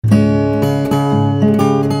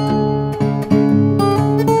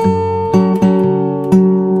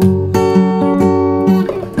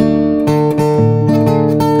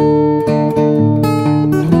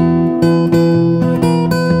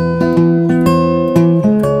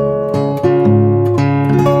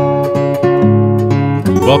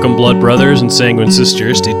Welcome, blood brothers and sanguine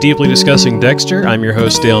sisters, to Deeply Discussing Dexter. I'm your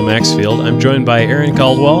host, Dale Maxfield. I'm joined by Aaron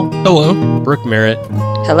Caldwell. Hello. Brooke Merritt.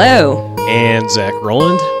 Hello. And Zach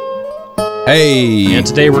Rowland. Hey. And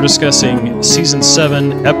today we're discussing Season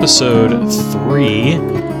 7, Episode 3,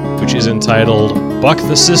 which is entitled Buck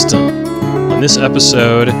the System. On this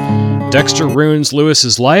episode, Dexter ruins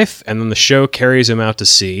Lewis's life, and then the show carries him out to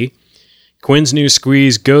sea. Quinn's new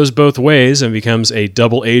squeeze goes both ways and becomes a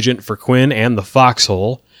double agent for Quinn and the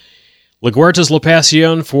Foxhole. LaGuerta's La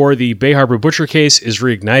Pasión for the Bay Harbor Butcher case is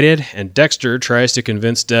reignited, and Dexter tries to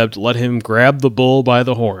convince Deb to let him grab the bull by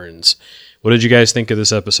the horns. What did you guys think of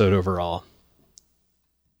this episode overall?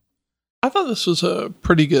 I thought this was a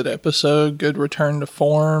pretty good episode, good return to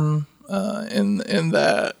form, in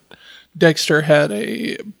that Dexter had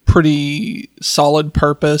a pretty solid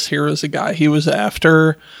purpose. Here was a guy he was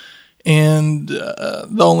after, and the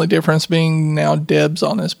only difference being now Deb's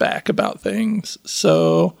on his back about things.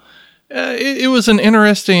 So it was an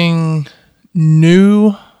interesting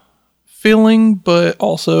new feeling, but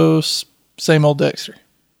also same old Dexter.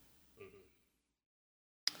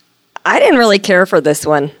 I didn't really care for this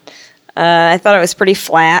one. I thought it was pretty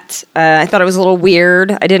flat. I thought it was a little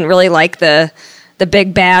weird. I didn't really like the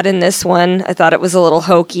big bad in this one. I thought it was a little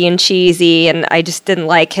hokey and cheesy, and I just didn't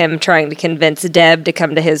like him trying to convince Deb to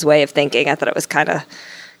come to his way of thinking. I thought it was kind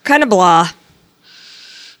of blah.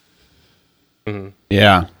 Mm-hmm.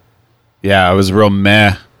 Yeah, I was real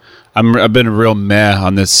meh. I've been real meh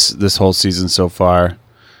on this whole season so far.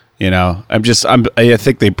 You know, I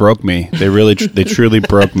think they broke me. They truly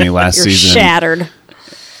broke me last You're season. Shattered.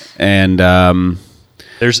 And I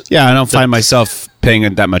don't find myself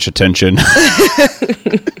paying that much attention.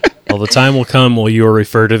 Well, the time will come where you will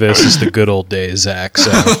refer to this as the good old days, Zach.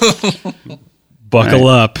 So buckle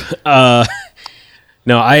up.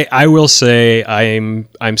 No, I will say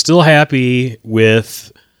I'm still happy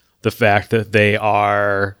with the fact that they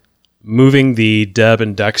are moving the Deb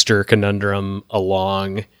and Dexter conundrum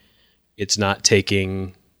along. It's not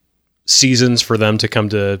taking seasons for them to come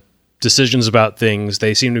to decisions about things.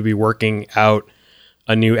 They seem to be working out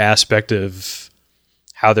a new aspect of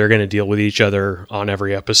how they're going to deal with each other on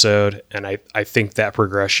every episode, and I think that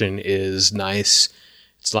progression is nice.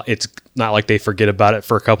 It's not like they forget about it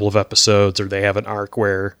for a couple of episodes, or they have an arc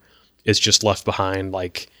where it's just left behind.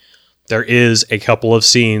 Like, there is a couple of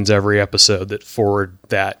scenes every episode that forward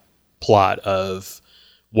that plot of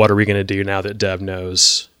what are we going to do now that Deb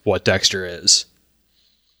knows what Dexter is.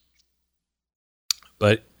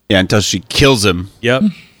 But yeah, until she kills him. Yep.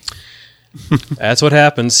 That's what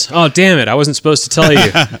happens. Oh, damn it. I wasn't supposed to tell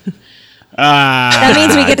you. That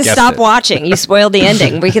means we get to stop watching. You spoiled the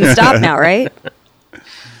ending. We can stop now, right?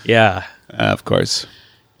 Yeah. Of course.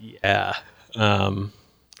 Yeah. Now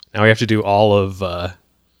we have to do all of, I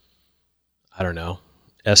don't know,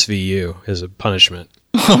 SVU as a punishment.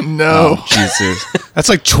 Oh, no. Oh, Jesus. That's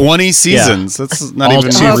like 20 seasons. Yeah. That's not all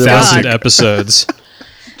even 2,000 episodes.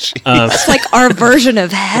 It's like our version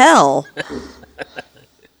of hell.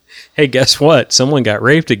 Hey, guess what? Someone got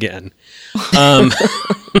raped again.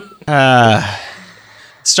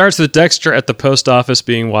 Starts with Dexter at the post office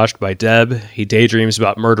being watched by Deb. He daydreams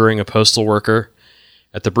about murdering a postal worker.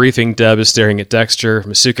 At the briefing, Deb is staring at Dexter.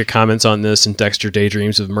 Masuka comments on this, and Dexter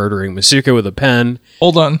daydreams of murdering Masuka with a pen.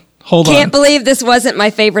 Hold on. Can't believe this wasn't my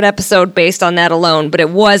favorite episode based on that alone, but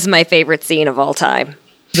it was my favorite scene of all time.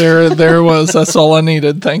 There was. That's all I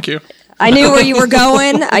needed. Thank you. I knew where you were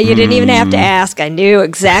going. You didn't even have to ask. I knew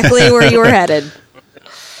exactly where you were headed.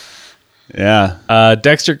 Yeah.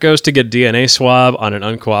 Dexter goes to get a DNA swab on an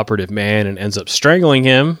uncooperative man and ends up strangling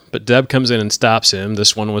him, but Deb comes in and stops him.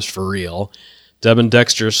 This one was for real. Deb and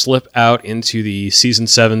Dexter slip out into the Season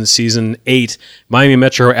 7, Season 8 Miami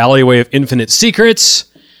Metro alleyway of infinite secrets.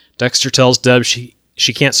 Dexter tells Deb she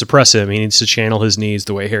can't suppress him. He needs to channel his needs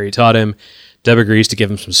the way Harry taught him. Deb agrees to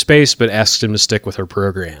give him some space, but asks him to stick with her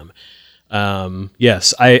program.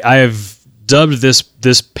 Yes, I have dubbed this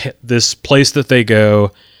place that they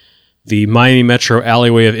go the Miami Metro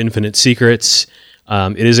alleyway of infinite secrets.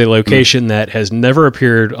 It is a location that has never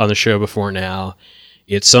appeared on the show before now.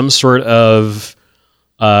 It's some sort of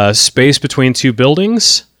space between two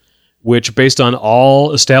buildings, which, based on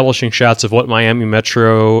all establishing shots of what Miami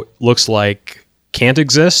Metro looks like, can't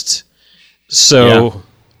exist. So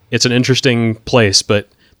it's an interesting place, but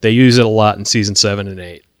they use it a lot in Season 7 and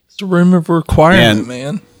 8. It's a room of requirement,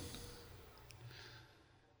 man.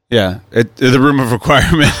 Yeah, the room of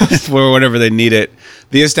requirement for whenever they need it.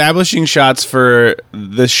 The establishing shots for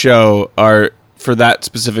this show are for that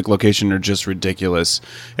specific location are just ridiculous.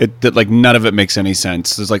 Like none of it makes any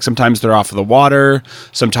sense. There's like sometimes they're off of the water,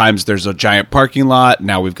 sometimes there's a giant parking lot.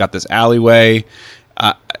 Now we've got this alleyway.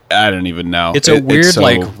 I don't even know. It's a weird,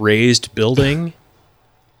 like, raised building.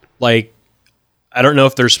 Like, I don't know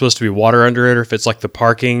if there's supposed to be water under it or if it's like the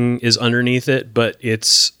parking is underneath it, but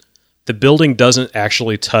the building doesn't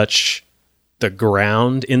actually touch the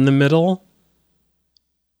ground in the middle.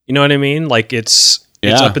 You know what I mean? Like, it's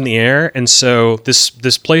up in the air. And so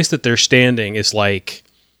this place that they're standing is like,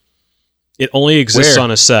 it only exists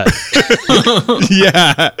on a set.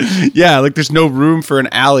 Yeah. Like, there's no room for an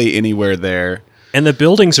alley anywhere there. And the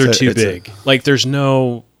buildings are too big. Like, there's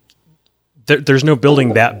no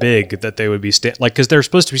building that big that they would be like, because they're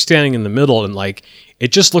supposed to be standing in the middle, and like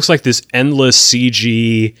it just looks like this endless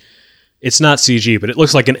CG. It's not CG, but it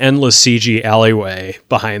looks like an endless CG alleyway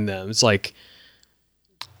behind them. It's like,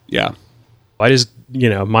 yeah, why does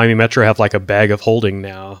Miami Metro have like a bag of holding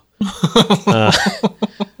now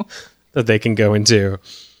that they can go into?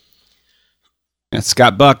 And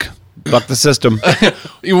Scott Buck the system.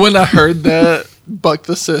 When I heard that Buck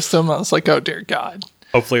the system, I was like, oh dear God.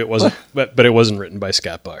 Hopefully it wasn't, but it wasn't written by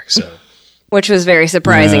Scott Buck. So, which was very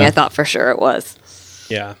surprising. I thought for sure it was.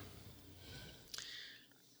 Yeah.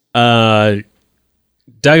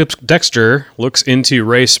 Dexter looks into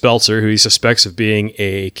Ray Speltzer, who he suspects of being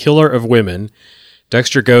a killer of women.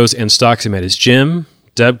 Dexter goes and stalks him at his gym.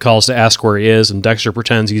 Deb calls to ask where he is, and Dexter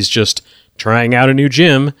pretends he's just trying out a new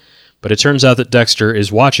gym, but it turns out that Dexter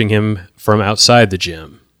is watching him from outside the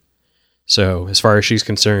gym. So, as far as she's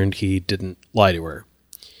concerned, he didn't lie to her.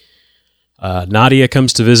 Nadia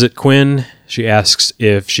comes to visit Quinn. She asks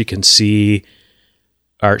if she can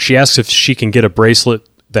get a bracelet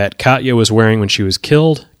that Katya was wearing when she was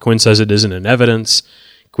killed. Quinn says it isn't in evidence.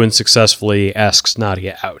 Quinn successfully asks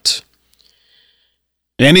Nadia out.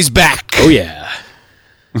 And he's back. Oh yeah.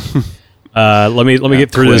 Let me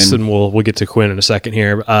get through Quinn. This, and we'll get to Quinn in a second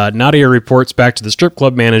here. Nadia reports back to the strip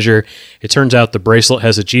club manager. It turns out the bracelet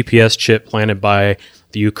has a GPS chip planted by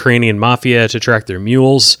the Ukrainian mafia to track their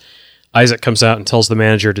mules. Isaac comes out and tells the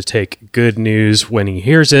manager to take good news when he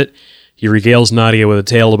hears it. He regales Nadia with a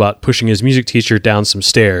tale about pushing his music teacher down some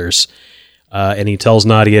stairs. And he tells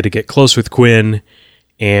Nadia to get close with Quinn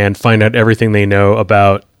and find out everything they know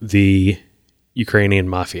about the Ukrainian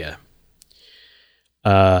mafia.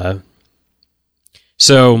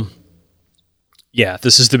 So, yeah,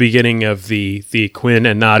 this is the beginning of the Quinn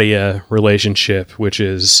and Nadia relationship, which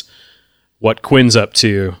is what Quinn's up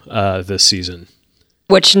to this season.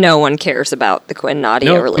 Which no one cares about, the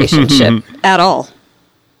Quinn-Nadia relationship at all.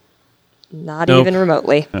 Not even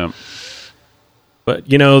remotely. Yep. But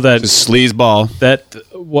that just sleazeball. That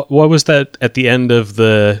what was that at the end of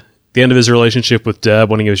his relationship with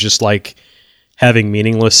Deb, when he was just like having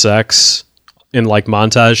meaningless sex in like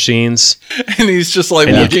montage scenes, and he's just like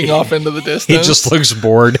looking off into the distance. He just looks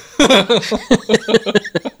bored.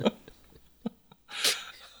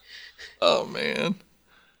 Oh man.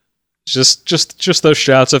 Just those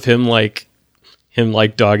shots of him like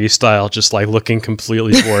doggy style, just like looking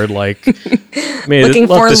completely bored, like, man, looking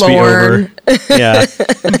let this be over. Yeah.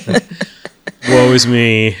 Woe is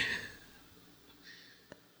me.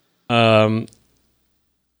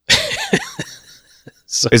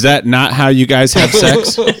 So, is that not how you guys have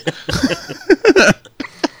sex?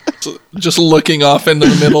 Just looking off into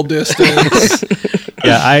the middle distance.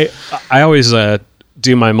 Yeah, I always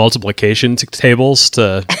do my multiplication tables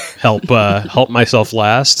to help myself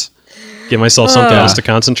last. Give myself something else to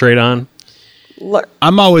concentrate on.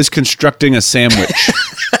 I'm always constructing a sandwich.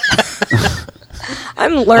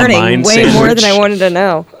 I'm learning way more than I wanted to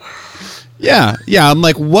know. Yeah. I'm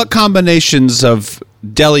like, what combinations of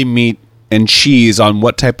deli meat and cheese on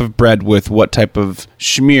what type of bread with what type of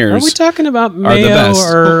schmears? Are we talking about mayo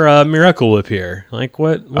or Miracle Whip here? Like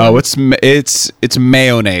what? Oh, it's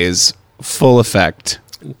mayonnaise, full effect.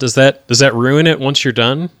 Does that ruin it once you're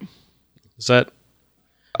done? Is that?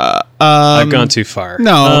 I've gone too far.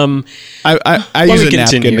 No, I use a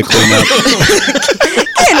napkin to clean up.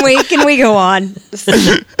 Can we go on?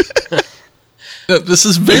 This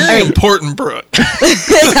is very important, Brooke.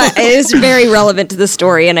 It is very relevant to the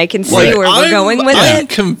story, and I can see where we're going with it. I'm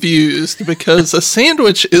confused because a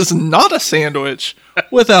sandwich is not a sandwich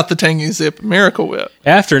without the tangy zip Miracle Whip.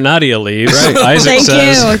 After Nadia leaves, Isaac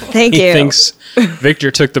says he thinks Victor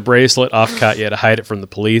took the bracelet off Katya to hide it from the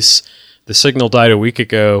police. The signal died a week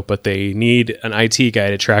ago, but they need an IT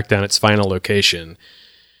guy to track down its final location.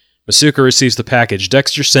 Masuka receives the package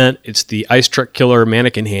Dexter sent. It's the ice truck killer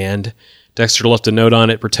mannequin hand. Dexter left a note on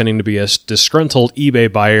it pretending to be a disgruntled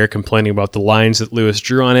eBay buyer complaining about the lines that Lewis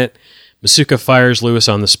drew on it. Masuka fires Lewis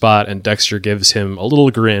on the spot, and Dexter gives him a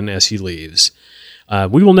little grin as he leaves.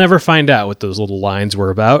 We will never find out what those little lines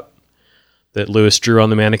were about that Lewis drew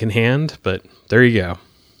on the mannequin hand, but there you go.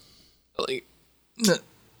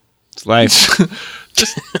 It's life.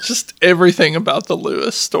 just everything about the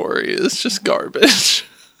Lewis story is just garbage.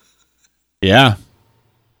 Yeah.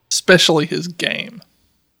 Especially his game.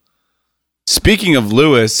 Speaking of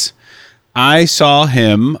Lewis, I saw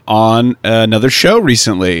him on another show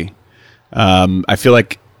recently. I feel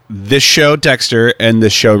like this show, Dexter, and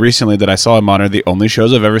this show recently that I saw him on are the only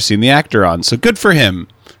shows I've ever seen the actor on. So good for him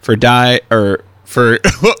for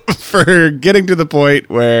for getting to the point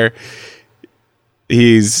where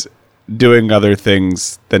he's doing other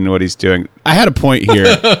things than what he's doing. I had a point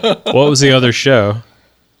here. What was the other show?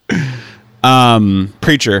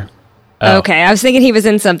 Preacher. Oh. Okay, I was thinking he was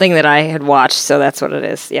in something that I had watched, so that's what it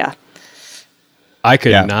is. Yeah. I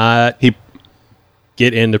could not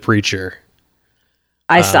get into Preacher.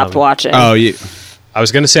 I stopped watching. Oh, you. I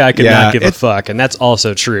was going to say I could Yeah, not give a fuck, and that's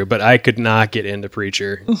also true, but I could not get into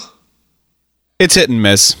Preacher. It's hit and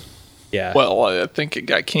miss. Yeah. Well, I think it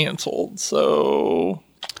got canceled, so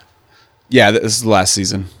Yeah, this is the last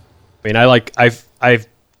season. I mean, I've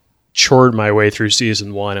chored my way through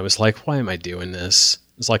season 1. It was like, why am I doing this?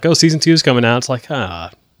 It's like, oh, season 2 is coming out. It's like,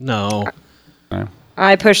 no.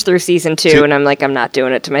 I pushed through season 2, and I'm like, I'm not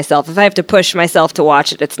doing it to myself. If I have to push myself to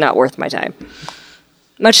watch it, it's not worth my time.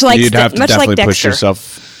 Much like You'd have to definitely Dexter. push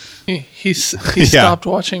yourself. he stopped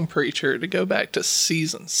watching Preacher to go back to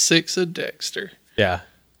season 6 of Dexter. Yeah.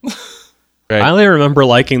 Right. I only remember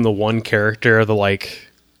liking the one character, the like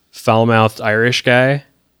foul-mouthed Irish guy.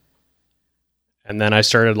 And then I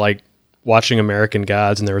started like watching American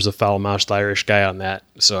Gods, and there was a foul-mouthed Irish guy on that.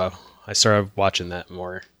 So I started watching that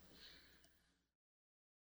more.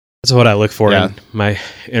 That's what I look for in my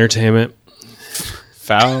entertainment.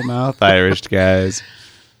 Foul-mouthed Irish guys.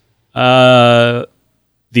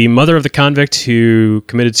 The mother of the convict who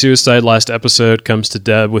committed suicide last episode comes to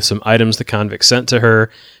Deb with some items the convict sent to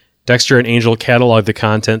her. Dexter and Angel catalog the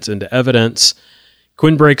contents into evidence.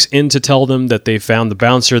 Quinn breaks in to tell them that they found the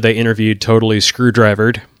bouncer they interviewed totally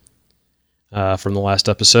screwdrivered from the last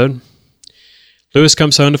episode. Lewis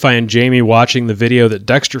comes home to find Jamie watching the video that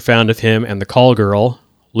Dexter found of him and the call girl.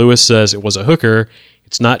 Lewis says it was a hooker.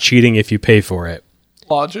 It's not cheating if you pay for it.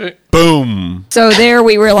 Logic. Boom. So there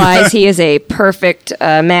we realize he is a perfect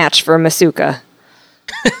match for Masuka.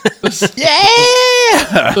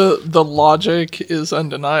 Yeah. The logic is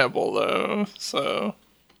undeniable, though. So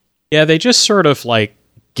Yeah, they just sort of like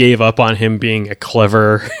gave up on him being a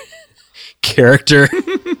clever character.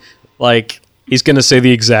 Like, he's going to say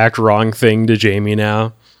the exact wrong thing to Jamie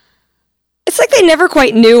now. It's like they never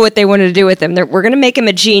quite knew what they wanted to do with him. We're going to make him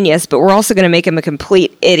a genius, but we're also going to make him a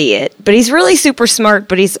complete idiot. But he's really super smart,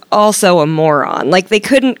 but he's also a moron. Like, they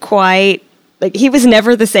couldn't quite... Like, he was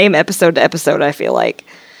never the same episode to episode, I feel like.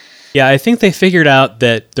 Yeah, I think they figured out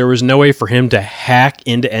that there was no way for him to hack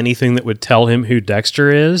into anything that would tell him who Dexter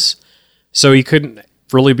is. So he couldn't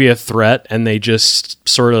really be a threat, and they just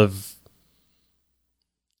sort of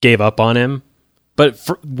gave up on him. But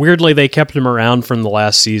weirdly, they kept him around from the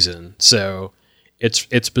last season, so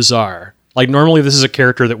it's bizarre. Like, normally this is a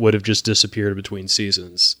character that would have just disappeared between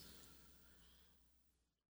seasons.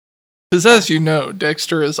 because as you know,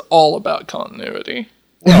 Dexter is all about continuity.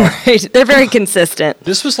 Right? They're very consistent.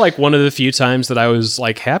 This was like one of the few times that I was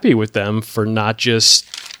like happy with them for not just,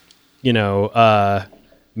 man-zoning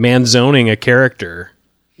a character.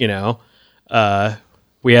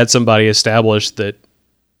 We had somebody established that,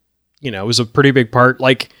 it was a pretty big part.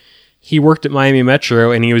 Like, he worked at Miami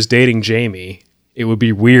Metro and he was dating Jamie. It would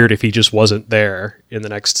be weird if he just wasn't there in the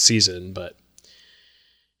next season, but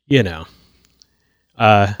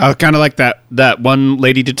I kind of like that one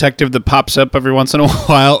lady detective that pops up every once in a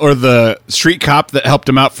while, or the street cop that helped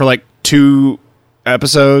him out for like 2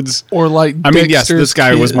 episodes. Or like, I mean, yes, this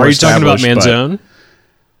guy was more Are you talking about established, Manzone?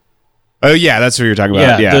 Oh yeah, that's what you're talking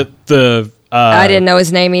about. Yeah. I didn't know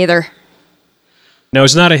his name either. No,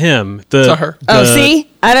 it's not a him. It's a her. See?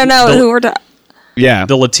 I don't know who we're talking... Yeah.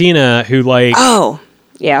 The Latina who Oh,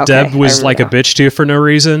 yeah, okay. Deb was like a bitch to for no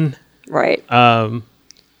reason. Right. And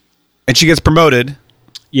she gets promoted.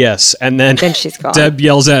 Yes, and then she's gone. Deb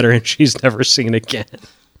yells at her and she's never seen again.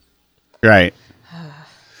 Right.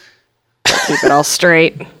 Keep it all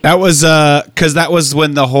straight. That was because that was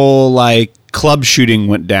when the whole like club shooting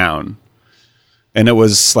went down, and it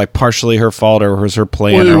was like partially her fault or was her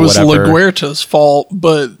plan Well, it or was whatever. LaGuerta's fault,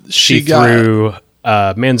 but she got... threw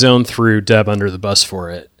Manzone threw Deb under the bus for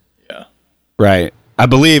it. Yeah. Right. I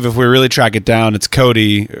believe if we really track it down, it's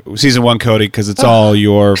Cody, season 1 Cody, because it's all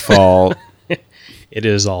your fault. It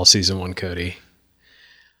is all season 1 Cody.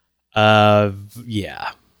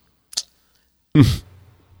 Yeah.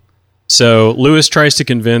 So Lewis tries to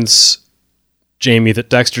convince Jamie that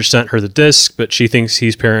Dexter sent her the disc, but she thinks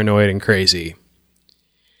he's paranoid and crazy.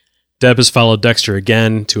 Deb has followed Dexter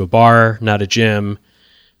again to a bar, not a gym,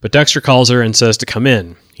 but Dexter calls her and says to come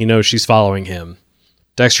in. He knows she's following him.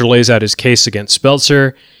 Dexter lays out his case against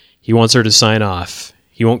Speltzer. He wants her to sign off.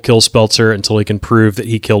 He won't kill Speltzer until he can prove that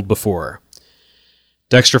he killed before.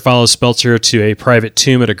 Dexter follows Speltzer to a private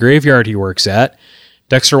tomb at a graveyard he works at.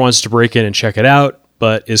 Dexter wants to break in and check it out,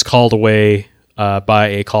 but is called away by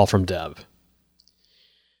a call from Deb.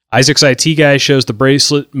 Isaac's IT guy shows the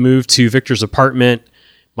bracelet moved to Victor's apartment,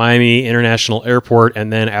 Miami International Airport,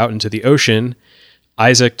 and then out into the ocean.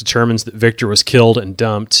 Isaac determines that Victor was killed and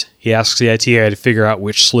dumped. He asks the IT guy to figure out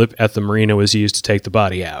which slip at the marina was used to take the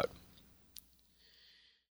body out.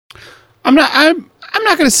 I'm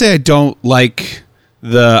not going to say I don't like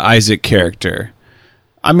the Isaac character.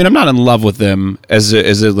 I mean, I'm not in love with him as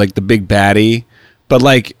a like the big baddie, but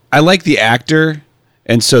like I like the actor,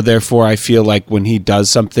 and so therefore I feel like when he does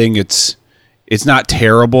something, it's not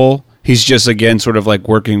terrible. He's just again sort of like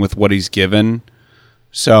working with what he's given.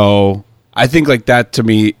 So I think like that to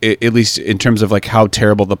me, at least in terms of like how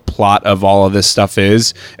terrible the plot of all of this stuff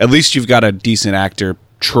is, at least you've got a decent actor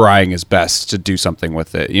trying his best to do something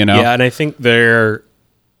with it, you know? Yeah, and I think they're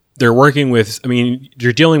working with, I mean,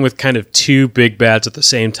 you're dealing with kind of two big bads at the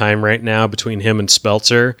same time right now between him and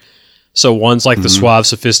Speltzer. So one's like the suave,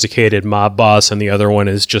 sophisticated mob boss, and the other one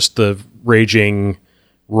is just the raging,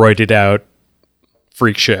 roided out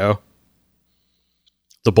freak show.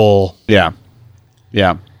 The bull. Yeah.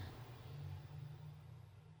 Yeah.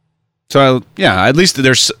 So, at least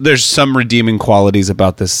there's some redeeming qualities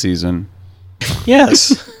about this season.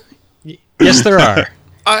 Yes. Yes, there are.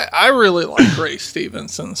 I really like Ray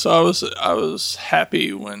Stevenson, so I was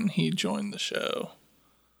happy when he joined the show.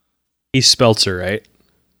 He's Speltzer, right?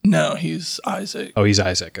 No, he's Isaac. Oh, he's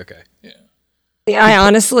Isaac. Okay. Yeah, I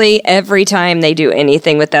honestly, every time they do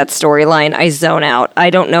anything with that storyline, I zone out. I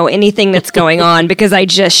don't know anything that's going on because I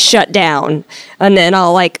just shut down. And then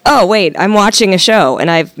I'll like, oh, wait, I'm watching a show and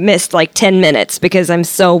I've missed like 10 minutes because I'm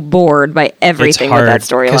so bored by everything with that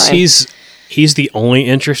storyline. Because he's the only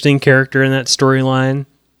interesting character in that storyline.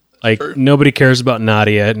 Like, Sure. Nobody cares about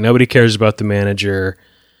Nadia. Nobody cares about the manager.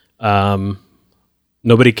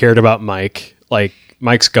 Nobody cared about Mike. Like,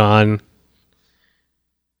 Mike's gone.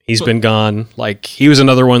 He's been gone. Like, he was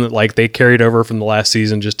another one that like they carried over from the last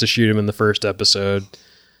season just to shoot him in the first episode.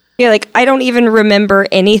 Yeah, like I don't even remember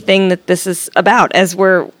anything that this is about as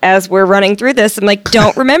we're running through this. I'm like,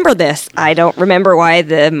 don't remember this. I don't remember why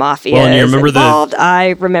the mafia Well, and you is remember involved. I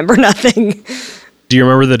remember nothing. Do you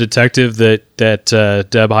remember the detective that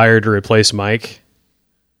Deb hired to replace Mike?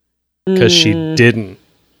 Because she didn't.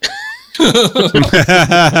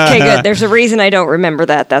 Okay, good. There's a reason I don't remember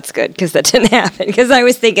that. That's good because that didn't happen. Because I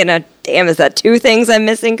was thinking, damn, is that two things I'm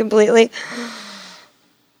missing completely?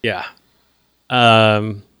 Yeah.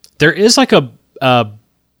 There is like a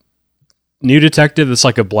new detective that's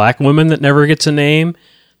like a black woman that never gets a name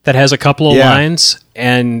that has a couple of lines,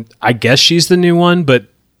 and I guess she's the new one, but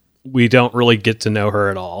we don't really get to know her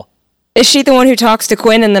at all. Is she the one who talks to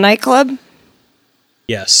Quinn in the nightclub?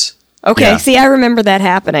 Yes. Okay, Yeah. see, I remember that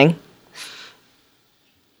happening.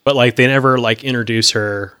 But like they never like introduce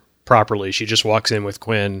her properly. She just walks in with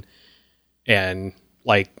Quinn and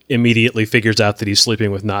like immediately figures out that he's sleeping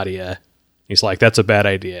with Nadia. He's like, that's a bad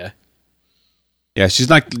idea. Yeah,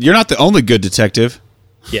 you're not the only good detective.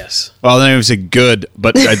 Yes. Well, I don't even say good,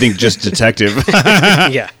 but I think just detective.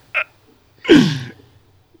 Yeah.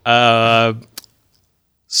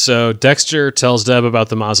 So Dexter tells Deb about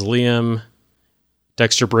the mausoleum.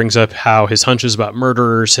 Dexter brings up how his hunches about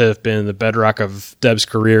murderers have been the bedrock of Deb's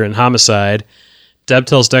career in homicide. Deb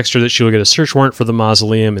tells Dexter that she will get a search warrant for the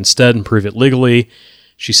mausoleum instead and prove it legally.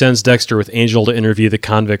 She sends Dexter with Angel to interview the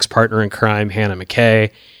convict's partner in crime, Hannah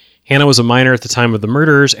McKay. Hannah was a minor at the time of the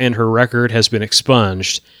murders, and her record has been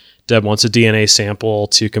expunged. Deb wants a DNA sample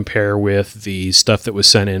to compare with the stuff that was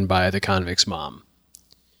sent in by the convict's mom.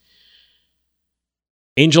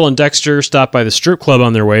 Angel and Dexter stop by the strip club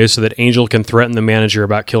on their way so that Angel can threaten the manager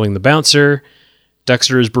about killing the bouncer.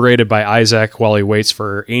 Dexter is berated by Isaac while he waits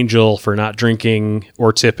for Angel for not drinking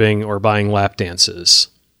or tipping or buying lap dances.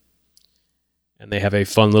 And they have a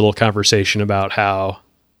fun little conversation about how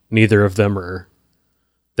neither of them are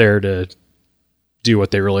there to do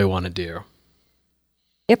what they really want to do.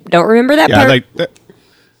 Yep, don't remember that part.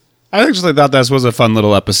 I actually thought this was a fun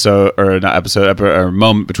little episode, or not episode, or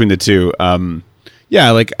moment between the two.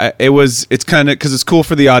 It's kind of because it's cool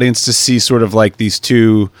for the audience to see sort of like these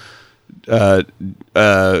two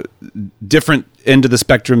different end of the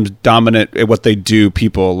spectrum dominant at what they do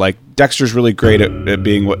people. Like Dexter's really great at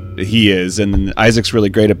being what he is, and then Isaac's really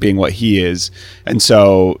great at being what he is. And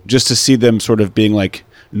so just to see them sort of being like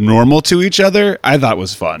normal to each other, I thought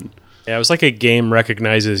was fun. Yeah, it was like a game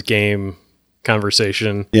recognizes game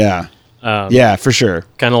conversation. Yeah. Yeah, for sure.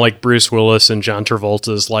 Kind of like Bruce Willis and John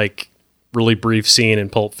Travolta's like really brief scene in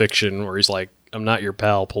Pulp Fiction where he's like, "I'm not your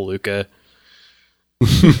pal, Palooka."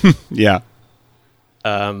 Yeah.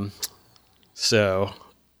 So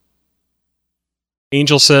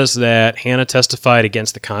Angel says that Hannah testified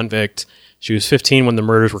against the convict. She was 15 when the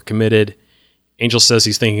murders were committed. Angel says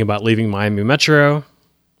he's thinking about leaving Miami Metro.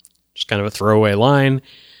 Just kind of a throwaway line.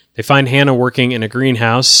 They find Hannah working in a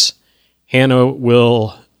greenhouse. Hannah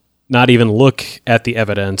will not even look at the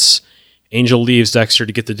evidence. Angel leaves Dexter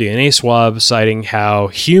to get the DNA swab, citing how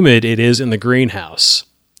humid it is in the greenhouse.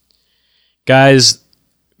 Guys,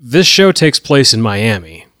 this show takes place in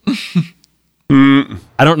Miami. I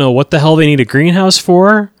don't know what the hell they need a greenhouse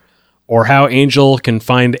for, or how Angel can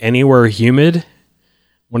find anywhere humid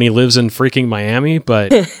when he lives in freaking Miami,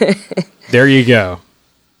 but there you go.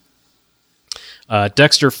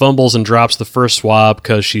 Dexter fumbles and drops the first swab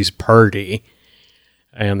because she's purdy.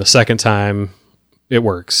 And the second time, it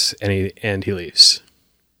works, and he leaves.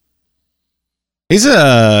 He's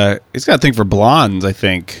got a thing for blondes, I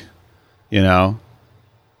think. You know?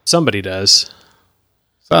 Somebody does.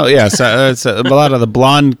 Oh yeah, so it's a lot of the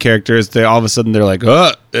blonde characters. They all of a sudden they're like,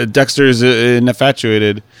 "Oh, Dexter's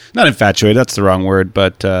infatuated." Not infatuated. That's the wrong word,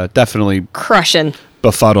 but definitely Crushing.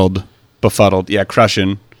 befuddled. Yeah,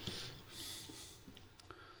 crushing.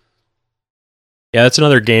 Yeah, that's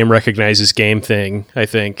another game recognizes game thing, I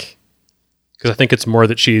think. Because I think it's more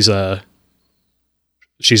that she's a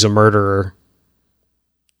murderer.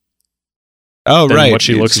 Oh, than right. what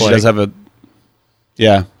she looks She like. does have a.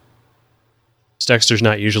 Yeah. Dexter's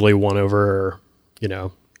not usually won over, he's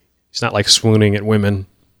not like swooning at women.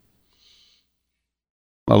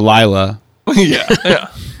 Lila. Yeah. Yeah,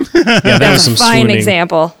 that was That's some a fine swooning.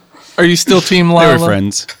 example. Are you still Team They Lila? were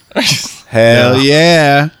friends. Hell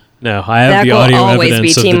yeah. No, I have That the will audio always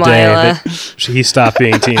evidence be of Team the day Lila. that he stopped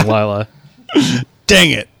being Team Lila. Dang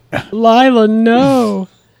it. Lila, no.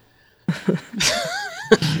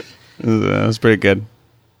 That was pretty good.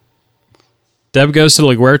 Deb goes to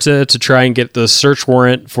LaGuerta to try and get the search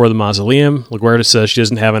warrant for the mausoleum. LaGuerta says she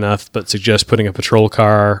doesn't have enough, but suggests putting a patrol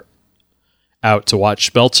car out to watch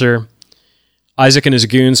Speltzer. Isaac and his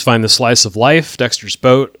goons find the slice of life, Dexter's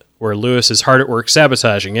boat, where Lewis is hard at work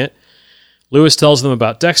sabotaging it. Lewis tells them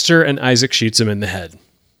about Dexter, and Isaac shoots him in the head.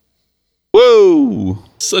 Woo!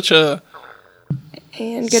 Such a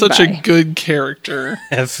And such goodbye. a good character.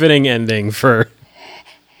 A fitting ending for...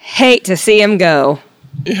 Hate to see him go.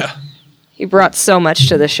 Yeah. He brought so much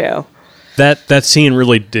to the show. That scene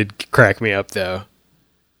really did crack me up, though.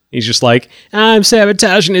 He's just like, I'm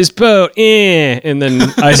sabotaging his boat, and then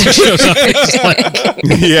Isaac shows up. And he's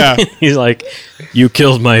like, Yeah. he's like, you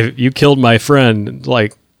killed my friend.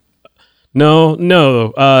 Like, no,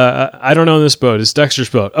 I don't own this boat. It's Dexter's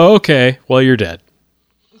boat. Oh, okay. Well, you're dead.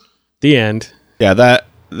 The end. Yeah,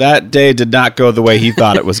 that day did not go the way he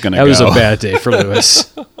thought it was going to go. That was a bad day for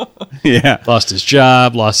Lewis. Yeah. Lost his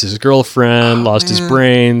job, lost his girlfriend, lost his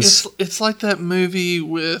brains. It's like that movie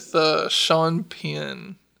with Sean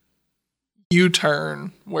Penn,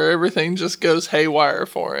 U-Turn, where everything just goes haywire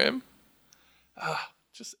for him.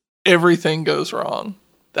 Just everything goes wrong.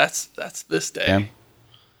 That's this day. Yeah.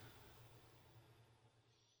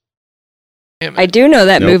 Damn it. I do know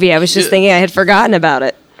that Nope. movie. I was just thinking I had forgotten about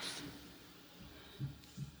it.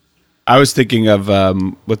 I was thinking of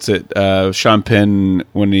what's it? Sean Penn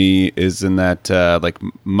when he is in that like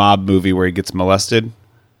mob movie where he gets molested,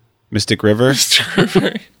 Mystic River. I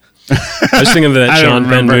was thinking of that I don't Sean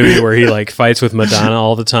Penn remember. movie where he like fights with Madonna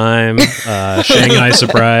all the time. Shanghai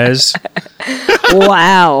Surprise.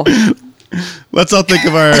 Wow. Let's all think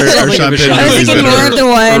of our Sean Penn I was movies thinking that more are of the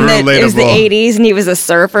one that is the relatable. 80s and he was a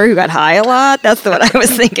surfer who got high a lot. That's the one I was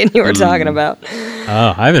thinking you were talking about.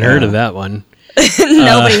 Oh, I haven't heard of that one.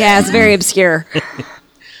 Nobody has. Very obscure.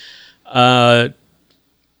 So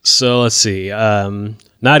let's see.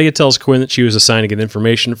 Nadia tells Quinn that she was assigned to get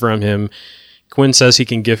information from him. Quinn says he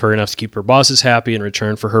can give her enough to keep her bosses happy in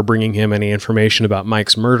return for her bringing him any information about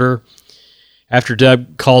Mike's murder. After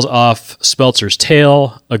Deb calls off Speltzer's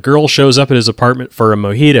tail, a girl shows up at his apartment for a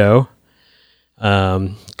mojito.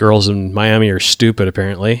 Girls in Miami are stupid,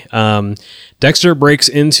 apparently. Dexter breaks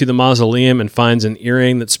into the mausoleum and finds an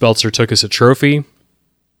earring that Speltzer took as a trophy.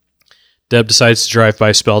 Deb decides to drive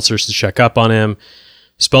by Speltzer's to check up on him.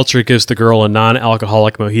 Speltzer gives the girl a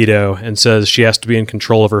non-alcoholic mojito and says she has to be in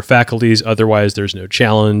control of her faculties, otherwise there's no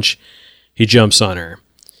challenge. He jumps on her.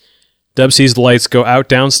 Deb sees the lights go out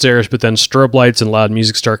downstairs, but then strobe lights and loud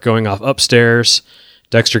music start going off upstairs.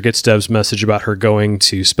 Dexter gets Deb's message about her going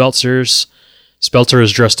to Speltzer's. Spelter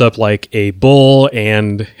is dressed up like a bull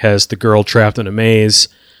and has the girl trapped in a maze.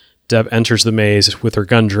 Deb enters the maze with her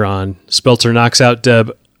gun drawn. Spelter knocks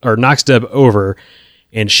Deb over,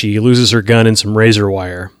 and she loses her gun in some razor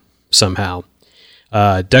wire somehow.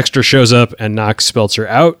 Dexter shows up and knocks Spelter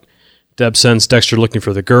out. Deb sends Dexter looking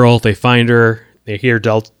for the girl. They find her. They hear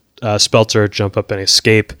Spelter jump up and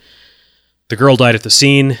escape. The girl died at the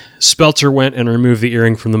scene. Spelter went and removed the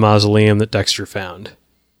earring from the mausoleum that Dexter found.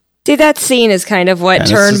 See, that scene is kind of what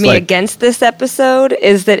turned me against this episode,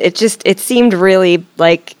 is that it seemed really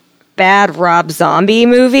like bad Rob Zombie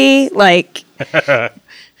movie. Like,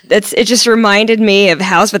 it just reminded me of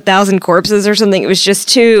House of a Thousand Corpses or something. It was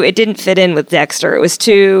just it didn't fit in with Dexter. It was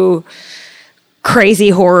too crazy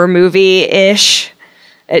horror movie-ish.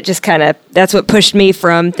 It just kind of, that's what pushed me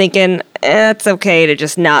from thinking, it's okay, to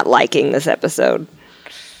just not liking this episode.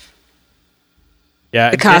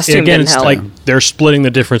 Yeah, the costume again, didn't it's help. like they're splitting the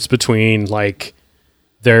difference between, like,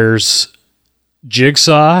 there's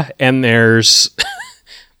Jigsaw and there's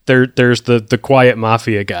the quiet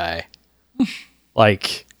mafia guy.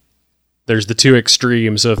 Like, there's the two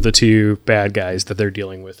extremes of the two bad guys that they're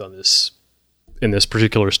dealing with in this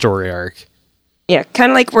particular story arc. Yeah,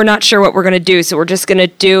 kind of like we're not sure what we're going to do, so we're just going to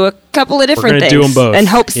do a couple of different things. Do them both. And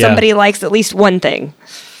hope somebody likes at least one thing.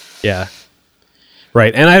 Yeah.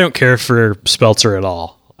 Right, and I don't care for Spelter at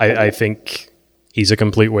all. I think he's a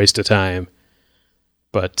complete waste of time.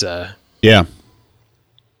 But, Yeah.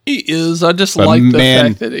 He is. I just like the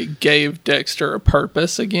fact that it gave Dexter a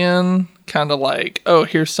purpose again. Kind of like, oh,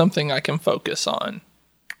 here's something I can focus on.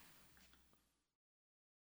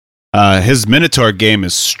 His Minotaur game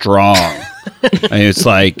is strong. I mean, it's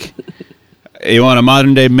like you want a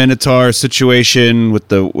modern day Minotaur situation with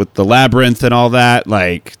the labyrinth and all that.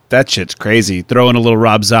 Like, that shit's crazy. Throw in a little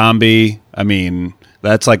Rob Zombie. I mean,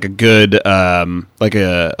 that's like a good like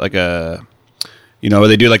a you know, where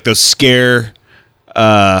they do like those scare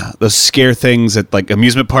things at like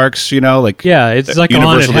amusement parks. You know, like it's like a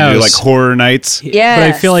haunted Universal, house. they do like horror nights. Yeah,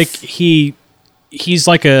 but I feel like he's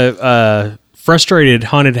like a frustrated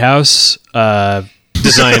haunted house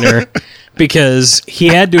designer because he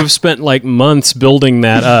had to have spent like months building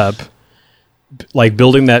that up, like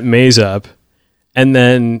building that maze up, and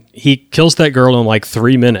then he kills that girl in like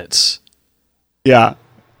 3 minutes. Yeah.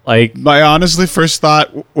 Like, my honestly first thought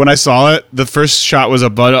when I saw it, the first shot was a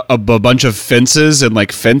bunch of fences and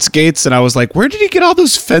like fence gates, and I was like, where did he get all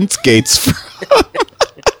those fence gates from?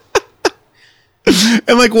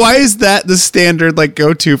 And like, why is that the standard like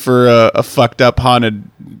go-to for a fucked up haunted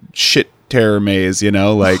shit terror maze? You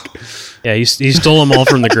know, like, yeah, he stole them all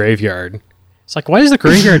from the graveyard. It's like, why does the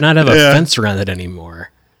graveyard not have a fence around it anymore?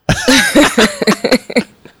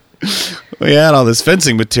 We had all this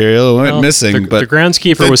fencing material, it went missing. But the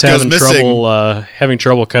groundskeeper was having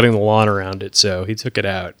trouble cutting the lawn around it, so he took it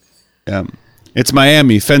out. Yeah, it's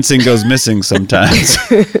Miami. Fencing goes missing sometimes.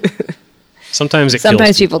 Sometimes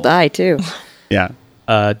sometimes people die too. Yeah.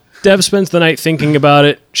 Deb spends the night thinking about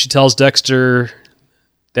it. She tells Dexter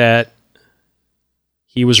that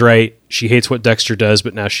he was right. She hates what Dexter does,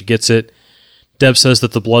 but now she gets it. Deb says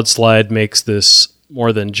that the blood slide makes this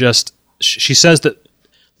more than just... She says that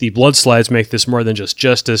the blood slides make this more than just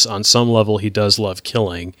justice. On some level, he does love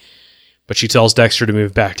killing. But she tells Dexter to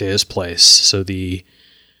move back to his place. So the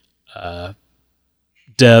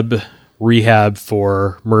Deb rehab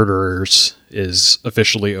for murderers is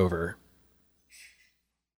officially over.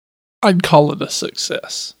 I'd call it a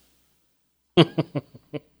success. Does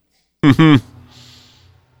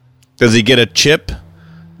he get a chip?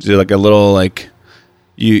 Is it like a little like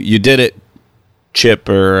you did it chip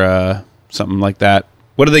or something like that?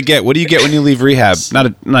 What do they get? What do you get when you leave rehab? Not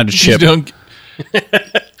a chip.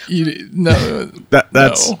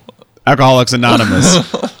 That's no. Alcoholics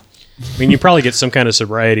Anonymous. I mean, you probably get some kind of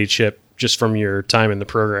sobriety chip just from your time in the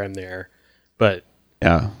program there, but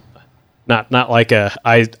yeah, not like I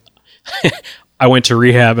went to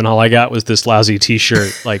rehab and all I got was this lousy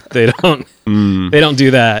T-shirt. Like they don't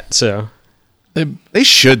do that. So they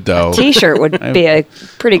should though. T-shirt would be a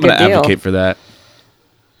pretty good deal. Advocate for that.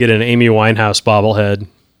 Get an Amy Winehouse bobblehead.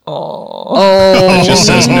 Oh, it just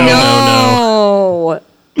says no.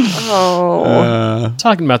 Oh,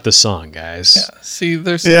 Talking about this song, guys. Yeah. See,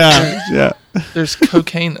 there's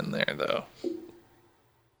cocaine in there though.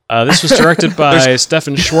 This was directed by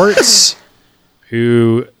Stefan Schwartz,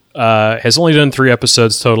 who has only done 3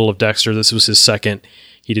 episodes total of Dexter. This was his second.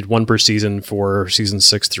 He did 1 per season for seasons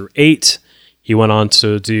 6 through 8. He went on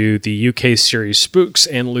to do the UK series Spooks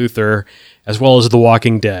and Luther, as well as The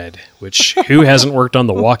Walking Dead, which who hasn't worked on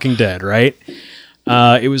The Walking Dead, right?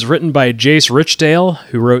 It was written by Jace Richdale,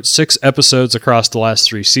 who wrote 6 episodes across the last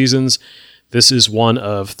 3 seasons. This is one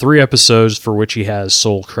of 3 episodes for which he has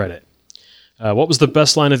sole credit. What was the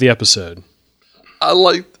best line of the episode? I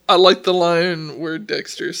like the line where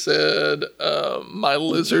Dexter said, "My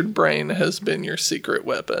lizard brain has been your secret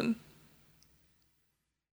weapon."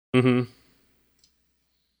 Mm-hmm.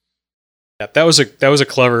 Yeah, that was a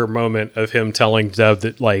clever moment of him telling Deb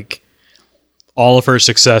that like all of her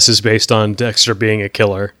success is based on Dexter being a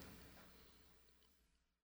killer.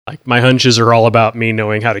 Like my hunches are all about me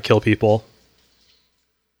knowing how to kill people.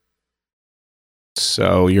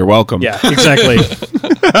 So you're welcome. Yeah, exactly.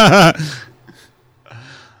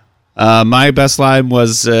 My best line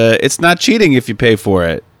was, "It's not cheating if you pay for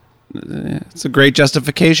it." It's a great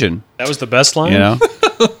justification. That was the best line? You know?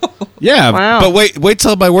 Yeah, Wow. but wait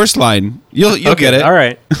till my worst line. You'll get it. All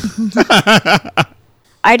right.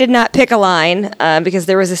 I did not pick a line because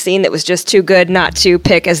there was a scene that was just too good not to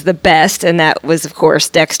pick as the best, and that was, of course,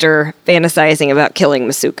 Dexter fantasizing about killing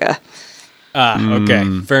Masuka.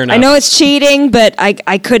 Okay. Fair enough. I know it's cheating, but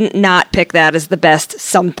I couldn't not pick that as the best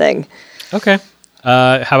something. Okay.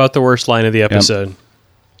 How about the worst line of the episode?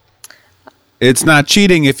 It's not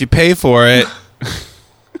cheating if you pay for it.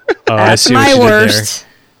 Oh, I That's see what my you did worst.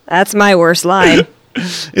 That's my worst line.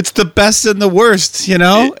 It's the best and the worst, you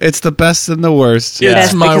know? It's the best and the worst. Yeah.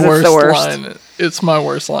 It's That's my because it's worst, the worst. line. It's my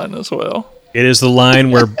worst line as well. there. It is the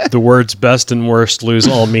line where the words best and worst lose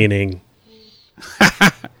all meaning.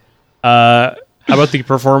 How about the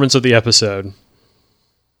performance of the episode?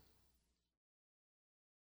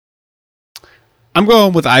 I'm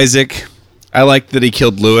going with Isaac. I like that he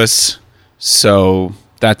killed Lewis, so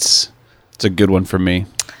that's a good one for me.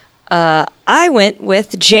 I went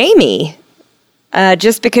with Jamie,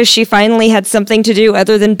 just because she finally had something to do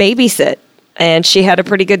other than babysit. And she had a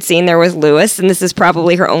pretty good scene there with Lewis, and this is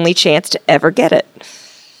probably her only chance to ever get it.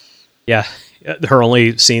 Yeah. Her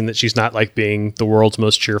only scene that she's not like being the world's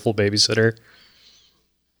most cheerful babysitter.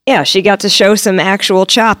 Yeah, she got to show some actual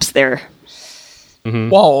chops there.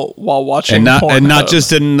 While watching And not Pornhub.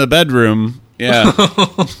 just in the bedroom. Yeah.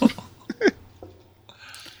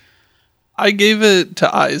 I gave it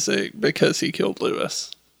to Isaac because he killed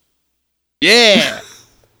Lewis. Yeah.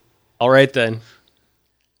 All right, then.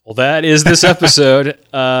 Well, that is this episode.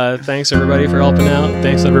 Thanks, everybody, for helping out.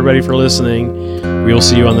 Thanks, everybody, for listening. We will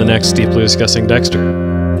see you on the next Deeply Discussing Dexter.